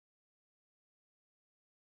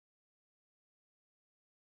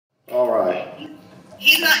All right.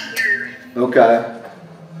 He's not here. Okay.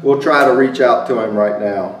 We'll try to reach out to him right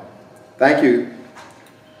now. Thank you.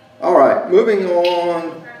 All right. Moving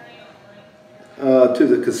on to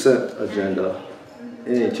the consent agenda.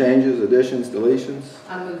 Any changes, additions, deletions?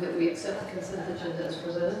 I move that we accept the consent agenda as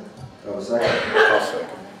presented. A second. I'll second.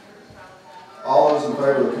 All those in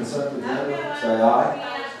favor of the consent agenda, say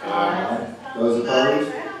aye. Aye. Those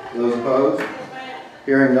opposed? Those opposed?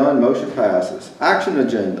 Hearing none, motion passes. Action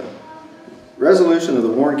agenda. Resolution of the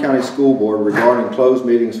Warren County School Board regarding closed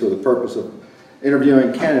meetings for the purpose of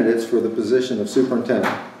interviewing candidates for the position of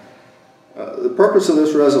superintendent. The purpose of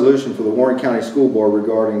this resolution for the Warren County School Board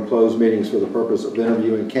regarding closed meetings for the purpose of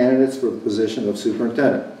interviewing candidates for the position of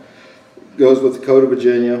superintendent goes with the Code of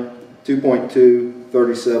Virginia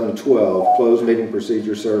 2.23712, closed meeting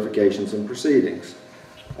procedures, certifications, and proceedings.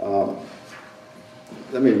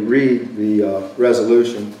 Let me read the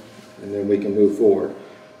resolution and then we can move forward.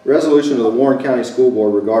 Resolution of the Warren County School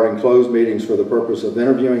Board regarding closed meetings for the purpose of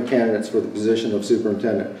interviewing candidates for the position of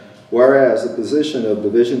superintendent. Whereas the position of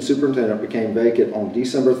division superintendent became vacant on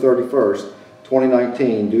December 31st,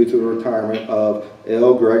 2019 due to the retirement of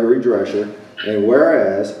L. Gregory Drescher, and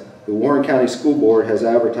whereas the Warren County School Board has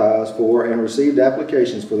advertised for and received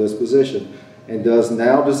applications for this position and does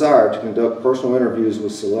now desire to conduct personal interviews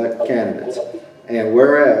with select candidates. And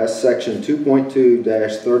whereas Section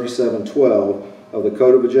 2.2-3712 of the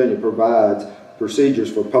Code of Virginia provides procedures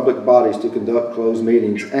for public bodies to conduct closed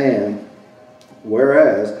meetings, and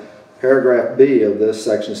whereas paragraph B of this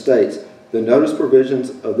section states, the notice provisions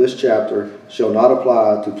of this chapter shall not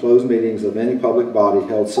apply to closed meetings of any public body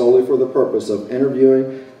held solely for the purpose of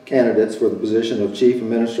interviewing candidates for the position of Chief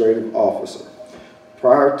Administrative Officer.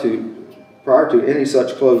 Prior to any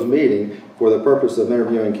such closed meeting for the purpose of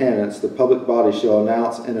interviewing candidates, the public body shall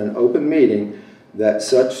announce in an open meeting that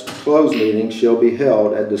such closed meeting shall be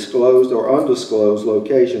held at disclosed or undisclosed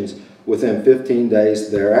locations within 15 days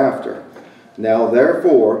thereafter. Now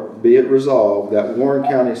therefore be it resolved that Warren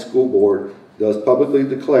County School Board does publicly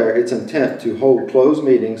declare its intent to hold closed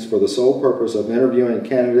meetings for the sole purpose of interviewing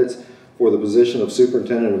candidates for the position of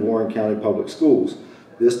Superintendent of Warren County Public Schools.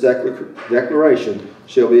 This declaration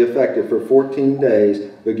shall be effective for 14 days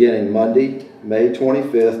beginning Monday, May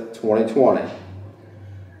 25th, 2020.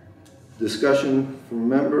 Discussion from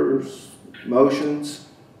members, motions.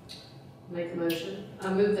 Make a motion.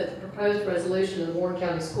 I move that the proposed resolution of the Warren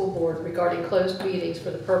County School Board regarding closed meetings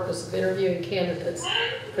for the purpose of interviewing candidates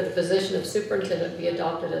for the position of superintendent be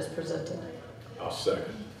adopted as presented. I'll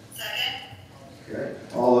second. Okay.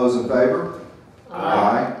 All those in favor?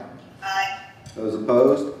 Aye. Aye. Those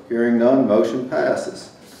opposed? Hearing none, motion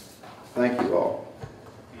passes. Thank you all.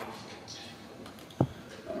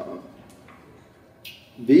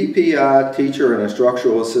 VPI teacher and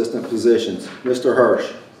instructional assistant positions. Mr.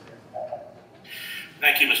 Hirsch.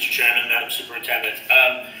 Thank you, Mr. Chairman, Madam Superintendent.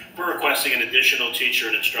 We're requesting an additional teacher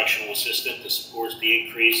and instructional assistant to support the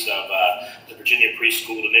increase of the Virginia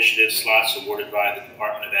Preschool Initiative slots awarded by the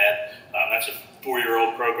Department of Ed. That's a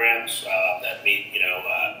 4-year-old programs that meet,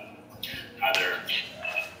 either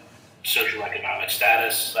socioeconomic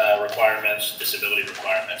status requirements, disability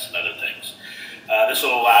requirements, and other things. This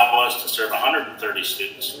will allow us to serve 130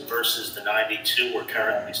 students versus the 92 we're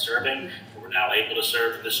currently serving. We're now able to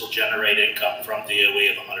serve. This will generate income from DOE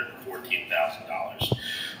of $114,000.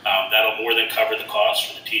 That'll more than cover the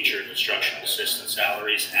costs for the teacher and instructional assistant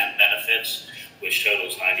salaries and benefits, which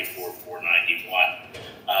totals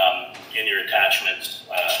 $94,491. In your attachments,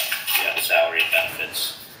 you have the salary and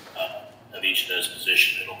benefits of each of those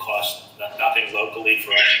positions. It'll cost nothing locally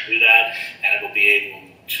for us to do that, and it'll be able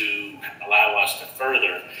to allow us to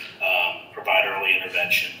further provide early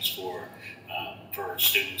interventions for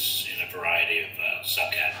students in a variety of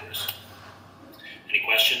subcategories. Any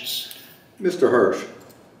questions? Mr. Hirsch,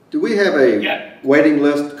 do we have a waiting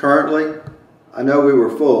list currently? I know we were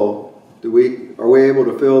full. Are we able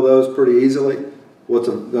to fill those pretty easily? What's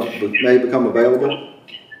may become available?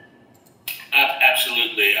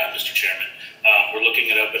 Absolutely, Mr. Chairman. We're looking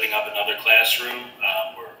at opening up another classroom.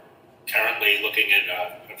 We're currently looking at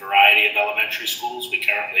a variety of elementary schools. We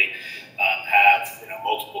currently have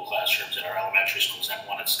multiple classrooms in our elementary schools and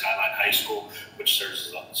one at Skyline High School, which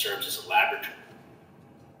serves as a laboratory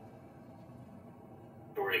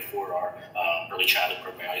for our early childhood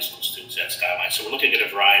program high school students at Skyline. So we're looking at a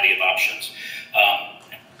variety of options,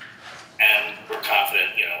 and we're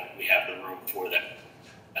confident we have the room for that.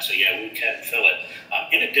 So yeah, we can fill it.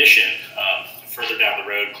 In addition, further down the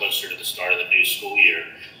road, closer to the start of the new school year,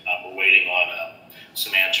 we're waiting on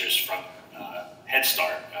some answers from Head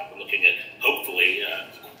Start. We're looking at, hopefully,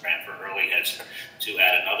 the grant for early Head Start to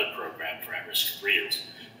add another program for at-risk careers.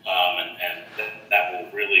 That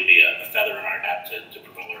will really be a feather in our cap to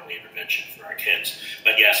promote early intervention for our kids.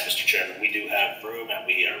 But yes, Mr. Chairman, we do have room and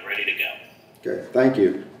we are ready to go. Okay, thank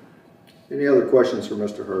you. Any other questions for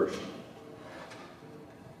Mr. Hirsch?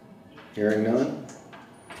 Hearing none?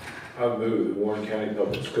 I move that Warren County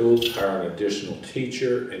Public Schools hire an additional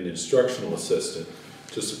teacher and instructional assistant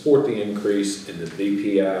to support the increase in the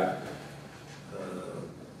VPI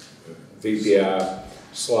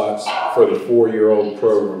slots for the 4-year-old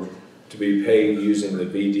program to be paid using the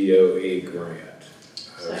VDOE grant.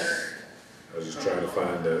 I was just trying to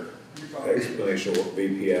find the explanation of what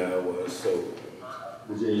VPI was, so.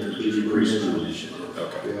 Virginia Preschool Initiative.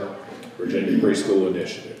 Okay. Yeah. Virginia Preschool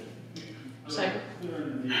Initiative. Second.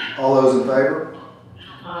 All those in favor?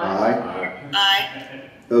 Aye. Aye. Aye.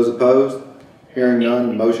 Those opposed? Hearing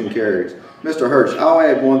none, motion carries. Mr. Hirsch, I'll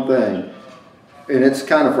add one thing, and it's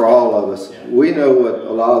kind of for all of us. We know what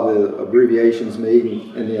a lot of the abbreviations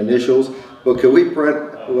mean and the initials, but could we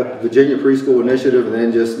print what Virginia Preschool Initiative and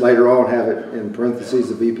then just later on have it in parentheses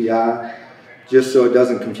the VPI, just so it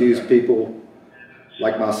doesn't confuse people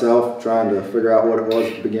like myself trying to figure out what it was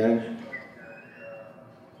at the beginning?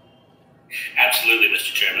 Absolutely,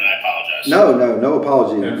 Mr. Chairman, I apologize. No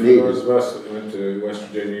apology And for needed. those of us that went to West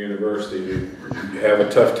Virginia University, you have a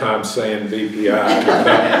tough time saying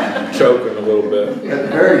VPI, choking a little bit. That's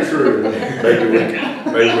very true. Maybe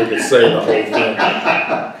we could say the whole thing.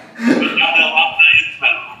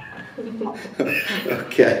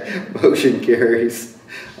 Okay, motion carries.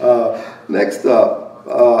 Next up,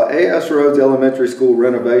 A.S. Rhodes Elementary School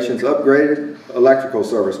renovations, upgraded electrical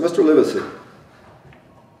service. Mr. Livesey.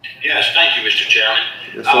 Yes, thank you, Mr. Chairman.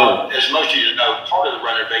 Yes, sir. As most of you know, part of the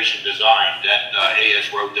renovation design that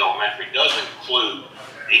A.S. Rhodes Elementary does include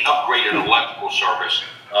the upgraded electrical service.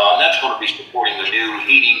 That's going to be supporting the new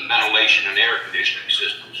heating, ventilation, and air conditioning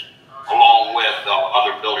systems, along with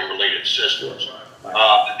other building-related systems.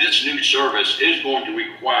 This new service is going to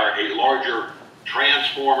require a larger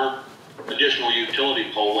transformer, additional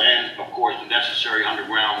utility pole, and, of course, the necessary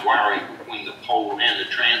underground wiring between the pole and the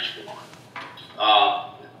transformer.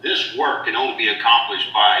 This work can only be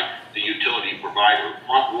accomplished by the utility provider,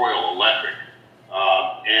 Front Royal Electric,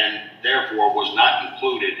 and therefore was not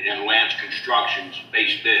included in Lance Construction's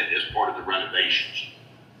base bid as part of the renovations.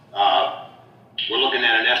 We're looking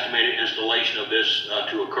at an estimated installation of this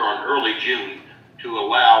to occur in early June to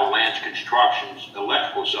allow Lance Construction's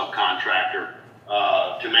electrical subcontractor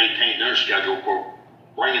to maintain their schedule for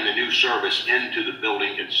bringing the new service into the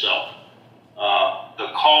building itself. The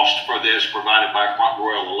cost for this provided by Front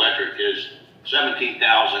Royal Electric is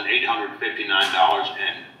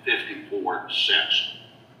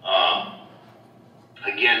 $17,859.54.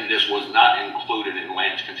 Again, this was not included in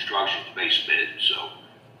Lance Construction's base bid, so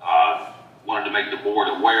wanted to make the board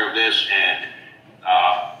aware of this and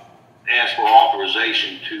ask for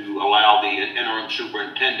authorization to allow the interim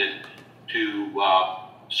superintendent to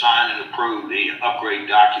sign and approve the upgrade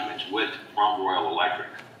documents with Front Royal Electric.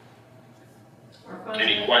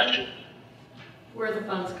 Any questions? Where are the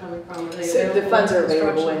funds coming from? Are they So the available funds are in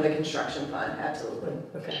available in construction? the construction fund, absolutely.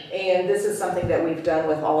 Okay. And this is something that we've done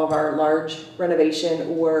with all of our large renovation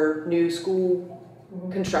or new school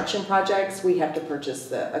construction projects. We have to purchase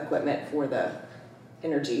the equipment for the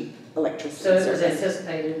energy, electricity So it was service.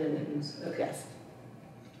 anticipated and it was, okay. Yes.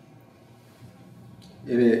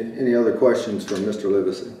 Any other questions from Mr.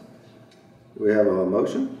 Livesey? Do we have a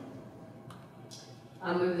motion?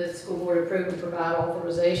 I move that the school board approve and provide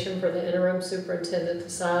authorization for the interim superintendent to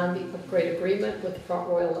sign the upgrade agreement with the Front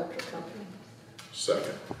Royal Electric Company.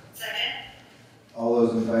 Second. Second. All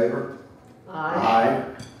those in favor? Aye.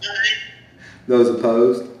 Those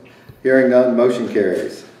opposed? Hearing none, motion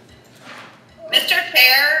carries. Mr.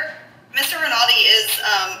 Chair, Mr. Rinaldi is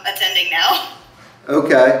attending now.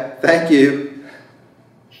 Okay, thank you.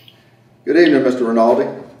 Good evening, Mr. Rinaldi.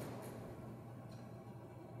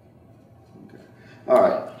 All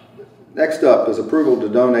right. Next up is approval to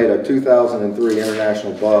donate a 2003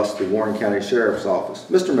 International bus to Warren County Sheriff's Office.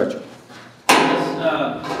 Mr. Mitchell.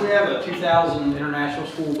 We have a 2000 International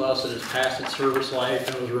school bus that has passed its service life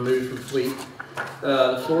and was removed from fleet.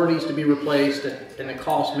 The floor needs to be replaced, and the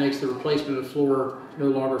cost makes the replacement of the floor no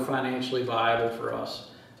longer financially viable for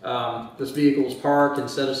us. This vehicle is parked and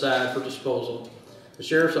set aside for disposal. The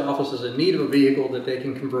Sheriff's Office is in need of a vehicle that they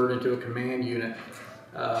can convert into a command unit.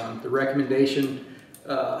 The recommendation,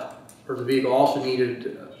 or the vehicle also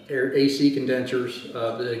needed AC condensers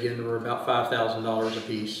that again were about $5,000 a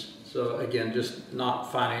piece. So again, just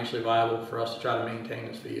not financially viable for us to try to maintain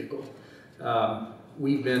this vehicle.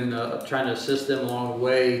 We've been trying to assist them along the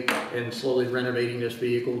way and slowly renovating this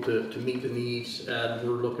vehicle to meet the needs, and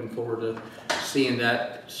we're looking forward to seeing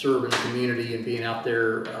that serving the community and being out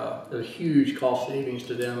there, a huge cost savings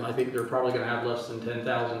to them. I think they're probably gonna have less than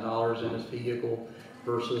 $10,000 in this vehicle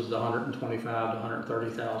versus the $125,000 to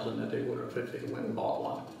 $130,000 that they would have if they went and bought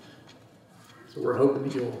one. So we're hoping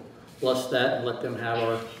that you'll bless that and let them have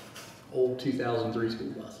our old 2003 school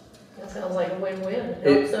bus. That sounds like a win-win. It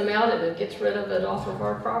helps them out and it gets rid of it off of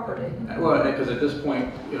our property. Well, because at this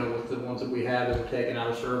point, you know, with the ones that we have that are taken out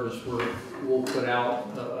of service, we'll put out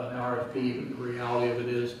an RFP, but the reality of it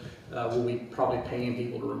is, we'll be probably paying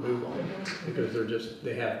people to remove them because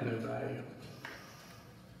they have no value.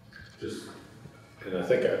 And I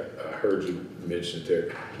think I heard you mention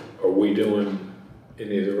there, are we doing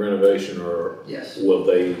any of the renovation or Yes. will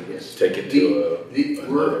they Yes. take it to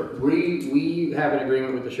another? We have an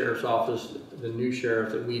agreement with the sheriff's office, the new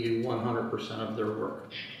sheriff, that we do 100% of their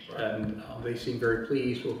work. And they seem very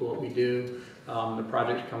pleased with what we do. The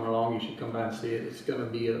project's coming along, you should come by and see it. It's gonna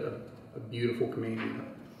be a beautiful community.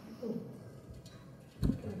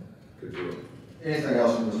 Good deal. Anything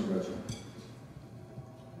else from Mr. Mitchell?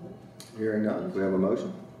 Hearing none, do we have a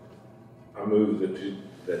motion? I move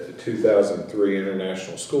that the 2003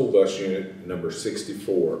 International School Bus Unit number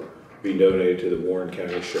 64 be donated to the Warren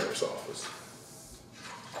County Sheriff's Office.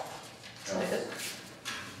 Second.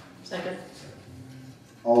 Second.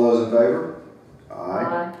 All those in favor?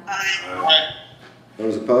 Aye. Aye.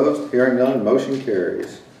 Those opposed? Hearing none, motion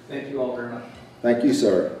carries. Thank you all very much. Thank you,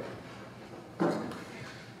 sir.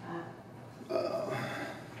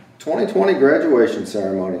 2020 graduation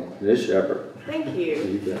ceremony. Ms. Shepherd. Thank you.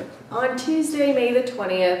 You bet. On Tuesday, May the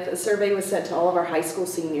 20th, a survey was sent to all of our high school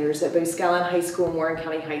seniors at both Skyline High School and Warren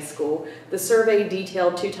County High School. The survey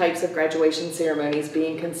detailed 2 types of graduation ceremonies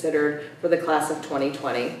being considered for the class of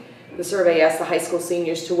 2020. The survey asked the high school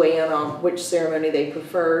seniors to weigh in on which ceremony they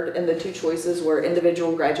preferred, and the 2 choices were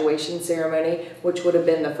individual graduation ceremony, which would have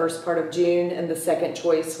been the first part of June, and the second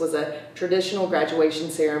choice was a traditional graduation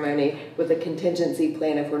ceremony with a contingency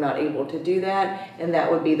plan if we're not able to do that, and that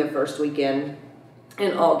would be the first weekend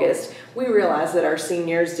in August. We realized that our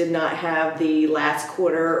seniors did not have the last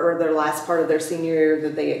quarter or their last part of their senior year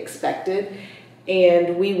that they expected,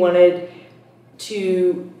 and we wanted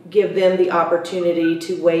to give them the opportunity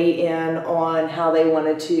to weigh in on how they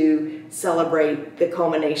wanted to celebrate the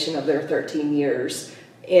culmination of their 13 years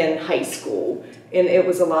in high school. And it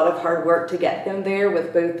was a lot of hard work to get them there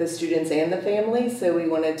with both the students and the families, so we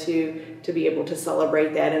wanted to be able to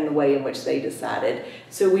celebrate that in the way in which they decided.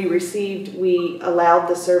 So we allowed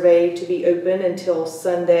the survey to be open until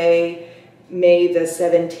Sunday, May the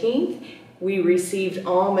 17th. We received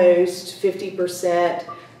almost 50%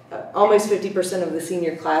 of the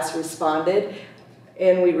senior class responded,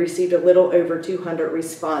 and we received a little over 200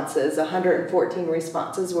 responses. 114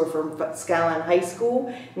 responses were from Skyline High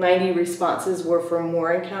School, 90 responses were from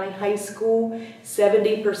Warren County High School.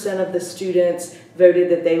 70% of the students voted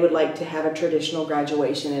that they would like to have a traditional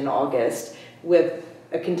graduation in August with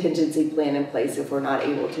a contingency plan in place if we're not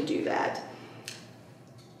able to do that.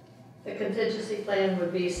 The contingency plan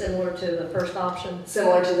would be similar to the first option?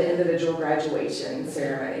 Similar to the individual graduation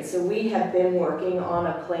ceremony. So we have been working on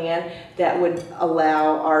a plan that would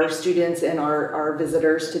allow our students and our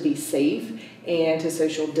visitors to be safe and to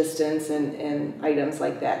social distance and items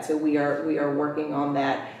like that. So we are working on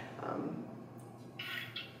that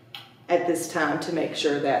at this time to make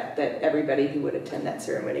sure that everybody who would attend that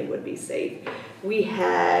ceremony would be safe. We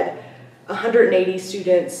had 180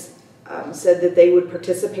 students said that they would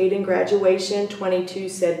participate in graduation, 22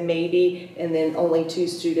 said maybe, and then only 2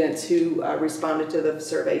 students who responded to the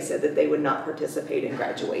survey said that they would not participate in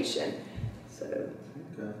graduation. So,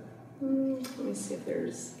 Okay. let me see if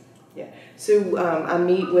there's, yeah. So I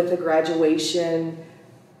meet with the graduation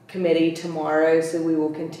committee tomorrow, so we will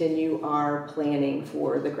continue our planning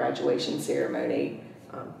for the graduation ceremony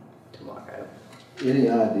tomorrow. Any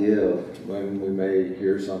idea of when we may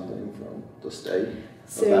hear something from the state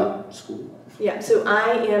about school? Yeah, so I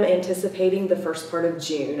am anticipating the first part of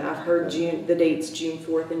June. I've heard the dates June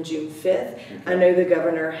 4th and June 5th. Okay. I know the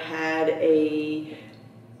governor had a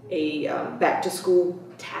back to school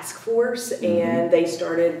task force, and they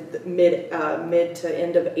started mid to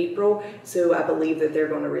end of April. So I believe that they're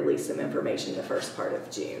going to release some information the first part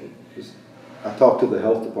of June. I talked to the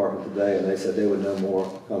health department today, and they said they would know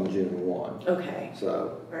more come June 1. Okay.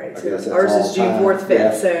 So All right. I So guess that's ours all is June tied- 4th, 5th.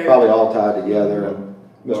 yeah, So probably all tied together. And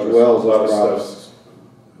Mr. Wells A lot is of probably.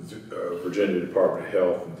 stuff, Virginia Department of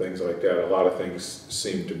Health and things like that, a lot of things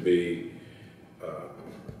seem to be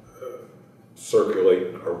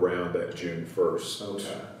circulating around that June 1st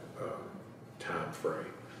Okay. time frame.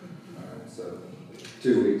 All right, so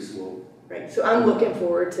 2 weeks we'll Right, so I'm looking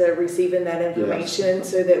forward to receiving that information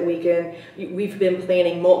so that we've been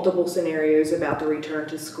planning multiple scenarios about the return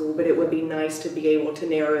to school, but it would be nice to be able to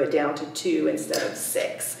narrow it down to 2 instead of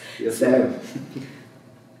 6. Yes, So ma'am.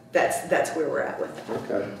 that's where we're at with that.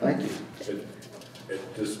 Okay, thank you.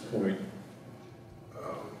 At this point,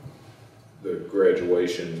 the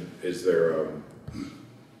graduation, is there a,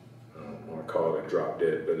 I don't want to call it a drop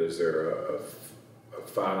dead, but is there a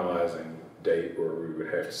finalizing date where we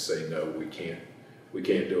would have to say, no, we can't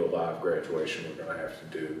do a live graduation, we're gonna have to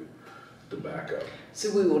do the backup? So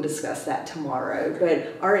we will discuss that tomorrow, but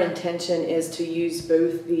our intention is to use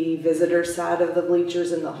both the visitor side of the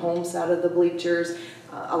bleachers and the home side of the bleachers,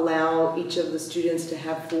 allow each of the students to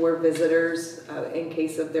have 4 visitors in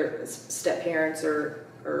case of their step parents or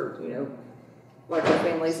larger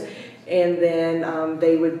families, and then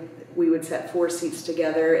we would set 4 seats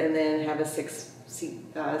together and then have a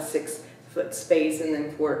 6-foot space, and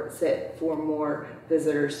then set 4 more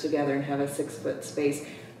visitors together and have a 6-foot space.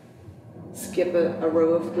 Skip a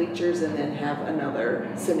row of bleachers and then have another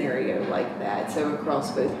scenario like that. So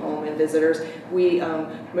across both home and visitors, we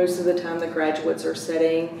most of the time the graduates are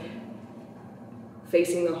sitting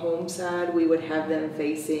facing the home side. We would have them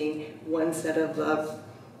facing one set of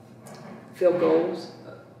field goals,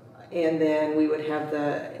 and then we would have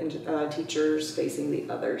the teachers facing the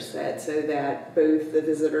other set, so that both the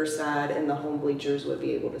visitor side and the home bleachers would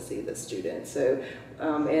be able to see the students. So,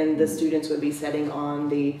 and the students would be sitting on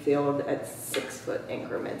the field at 6-foot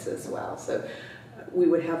increments as well. So we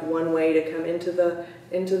would have one way to come into the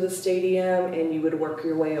stadium, and you would work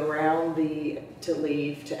your way around to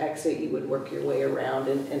leave, to exit, you would work your way around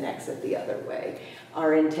and exit the other way.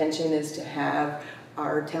 Our intention is to have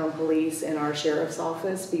our town police and our sheriff's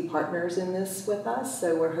office be partners in this with us,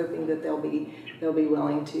 so we're hoping that they'll be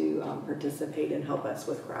willing to participate and help us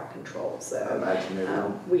with crowd control.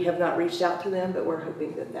 So we have not reached out to them, but we're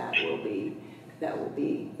hoping that will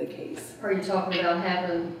be the case. Are you talking about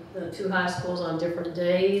having the 2 high schools on different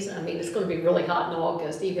days? I mean, it's going to be really hot in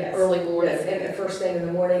August, even early morning. Yes, and the first thing in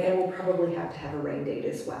the morning, and we'll probably have to have a rain date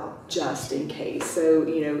as well, just in case. So,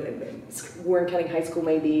 Warren County High School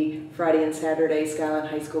may be Friday and Saturday, Skyline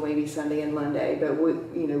High School may be Sunday and Monday, but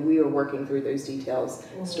we are working through those details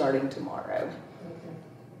starting tomorrow.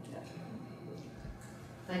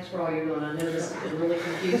 Thanks for all you're doing. I know this has been really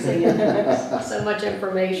confusing and so much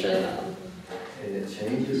information. And it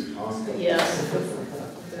changes constantly. Yes.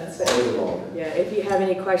 Yeah, if you have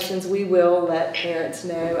any questions, we will let parents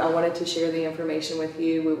know. I wanted to share the information with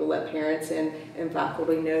you. We will let parents and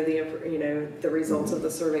faculty know the results of the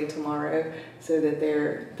survey tomorrow, so that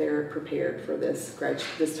they're prepared for this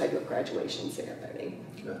type of graduation ceremony.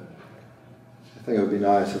 Yeah. I think it would be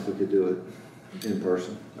nice if we could do it in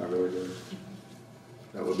person. I really do.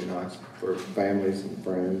 That would be nice for families and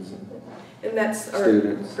friends and that's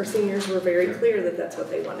students. Our seniors were very clear that that's what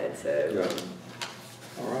they wanted. So. Yeah.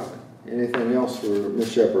 All right. Anything else for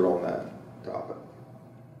Ms. Shepherd on that topic?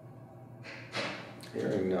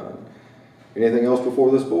 Hearing none. Anything else before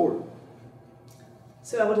this board?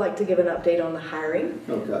 So I would like to give an update on the hiring.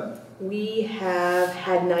 Okay. We have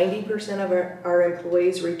had 90% of our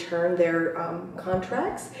employees return their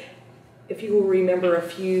contracts. If you will remember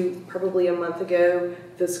probably a month ago,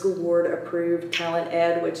 the school board approved Talent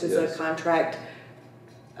Ed, which is a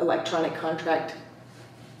electronic contract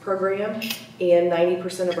program, and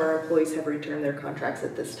 90% of our employees have returned their contracts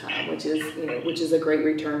at this time, which is a great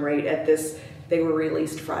return rate at this. They were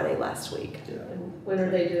released Friday last week. Yeah. And when are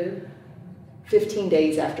they due? 15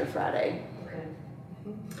 days after Friday. Okay.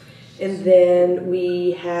 And then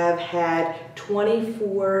we have had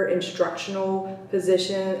 24 instructional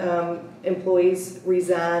position employees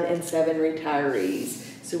resign and 7 retirees.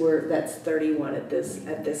 So that's 31 at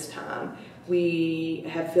this time. We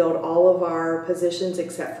have filled all of our positions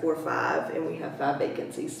except for 5, and we have 5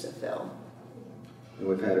 vacancies to fill. And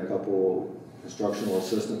we've had a couple instructional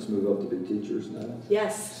assistants move up to be teachers now.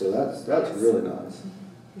 Yes. So that's really nice.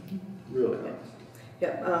 Really nice.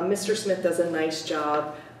 Yep. Mr. Smith does a nice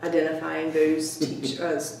job identifying those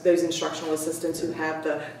instructional assistants who have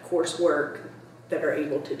the coursework that are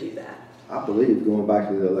able to do that. I believe, going back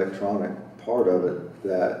to the electronic part of it,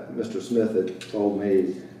 that Mr. Smith had told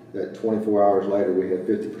me that 24 hours later we had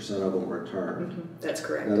 50% of them returned. Mm-hmm. That's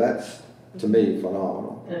correct. Now that's, to me,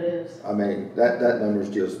 phenomenal. It is. I mean, that number is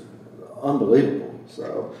just unbelievable.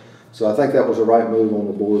 So I think that was the right move on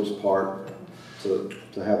the board's part to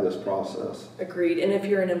have this process. Agreed. And if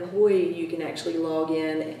you're an employee, you can actually log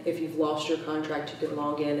in. If you've lost your contract, you can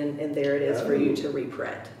log in, and there it is for you to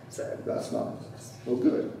reprint. So that's nice. Well,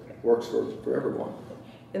 good. Works for everyone.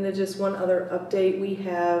 And then just one other update. We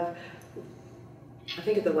have I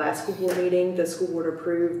think at the last school board meeting, the school board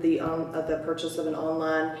approved the purchase of an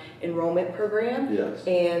online enrollment program. Yes.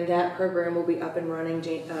 And that program will be up and running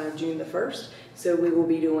June the 1st. So we will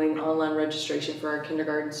be doing online registration for our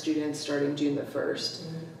kindergarten students starting June the 1st.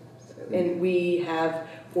 And we have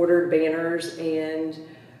ordered banners and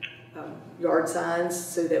yard signs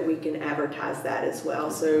so that we can advertise that as well.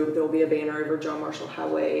 So there'll be a banner over John Marshall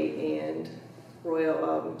Highway and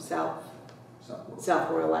South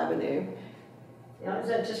Royal Avenue. Now, is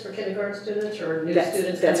that just for kindergarten students or new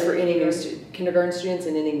students? That's for any new student, kindergarten students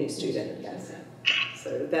and any new student, yes.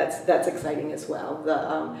 So that's exciting as well.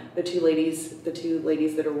 The two ladies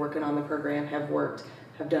that are working on the program have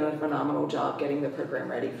done a phenomenal job getting the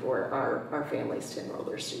program ready for our families to enroll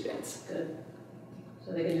their students. Good.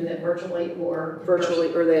 So they can do that virtually or?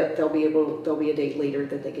 Virtually, or there'll be a date later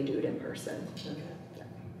that they can do it in person. Okay.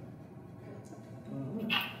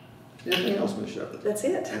 Anything else, Ms. Shepherd? That's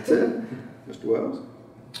it. That's it. Mr. Wells?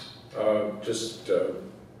 Just to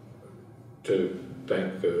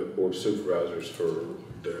thank the Board of Supervisors for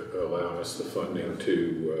allowing us the funding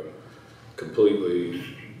to completely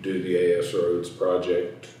do the AS Roads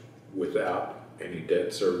project without any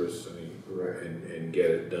debt service and get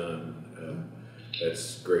it done.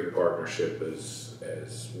 That's great partnership as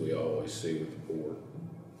we always see with the board.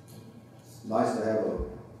 Nice to have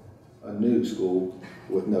a new school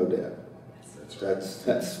with no debt.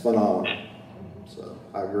 That's phenomenal. So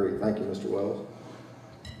I agree. Thank you, Mr. Wells.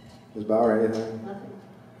 Ms. Bauer, anything? Nothing.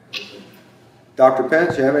 Dr.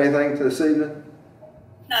 Pence, you have anything to this evening?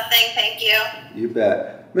 Nothing, thank you. You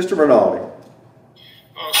bet. Mr. Rinaldi?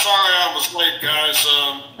 Sorry I was late, guys.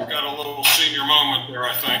 Got a little senior moment there,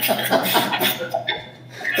 I think.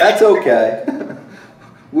 That's okay.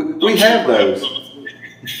 we have those.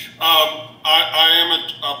 I am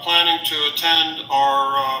planning to attend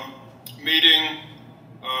our meeting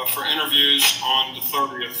for interviews on the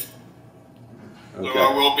 30th. Okay. So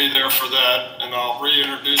I will be there for that, and I'll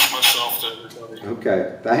reintroduce myself to everybody.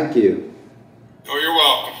 Okay, thank you. Oh, you're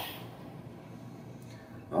welcome.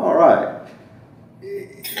 All right.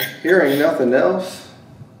 Hearing nothing else,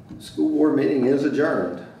 school board meeting is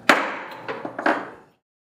adjourned.